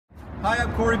Hi,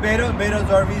 I'm Corey Beto. Beto's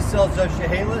RV sells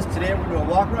Chehalis. Today we're doing a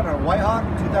walk around on White Hawk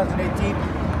 2018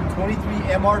 23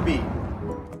 MRB.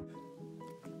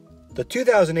 The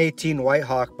 2018 White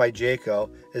Hawk by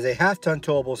Jayco is a half-ton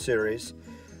towable series.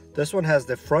 This one has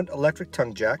the front electric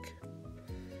tongue jack.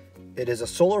 It is a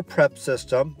solar prep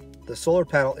system. The solar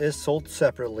panel is sold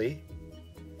separately.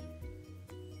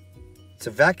 It's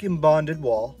a vacuum bonded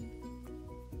wall.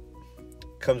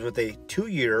 Comes with a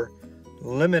 2-year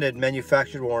limited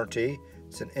manufactured warranty.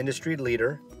 It's an industry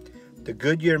leader. The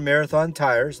Goodyear Marathon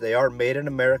tires, they are made in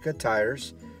America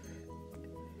tires.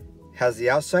 Has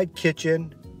the outside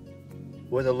kitchen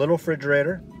with a little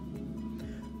refrigerator.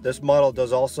 This model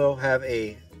does also have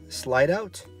a slide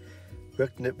out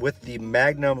with the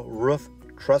Magnum roof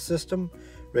truss system,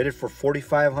 rated for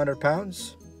 4,500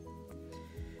 pounds.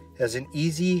 Has an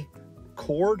easy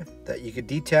cord that you can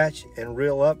detach and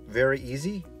reel up very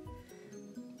easy.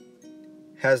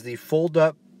 Has the fold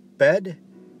up bed,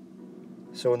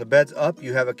 so when the bed's up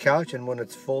you have a couch, and when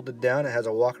it's folded down it has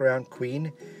a walk around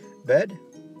queen bed.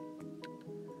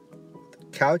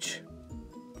 Couch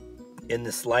in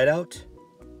the slide out.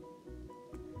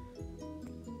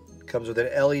 Comes with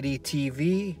an LED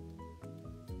TV.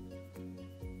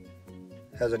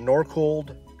 Has a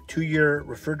Norcold 2-year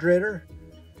refrigerator.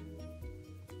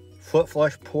 Foot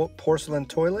flush porcelain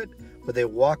toilet with a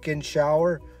walk-in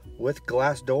shower with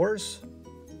glass doors.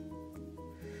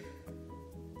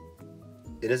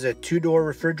 It is a 2-door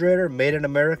refrigerator made in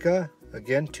America.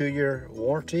 Again, 2-year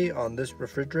warranty on this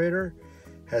refrigerator.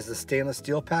 Has the stainless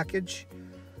steel package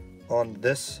on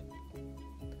this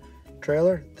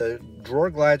trailer. The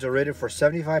drawer glides are rated for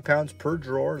 75 pounds per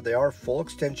drawer. They are full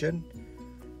extension.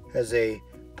 Has a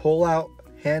pull-out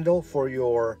handle for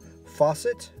your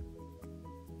faucet.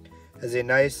 Has a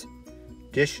nice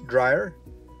dish dryer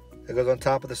that goes on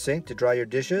top of the sink to dry your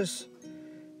dishes.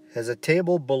 Has a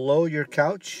table below your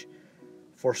couch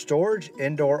for storage,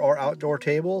 indoor or outdoor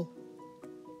table.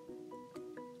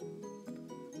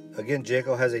 Again,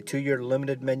 Jayco has a 2-year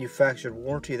limited manufactured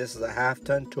warranty. This is a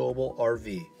half-ton towable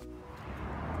RV.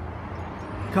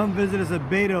 Come visit us at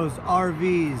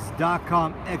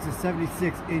BetosRVs.com, exit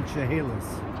 76 in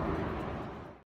Chehalis.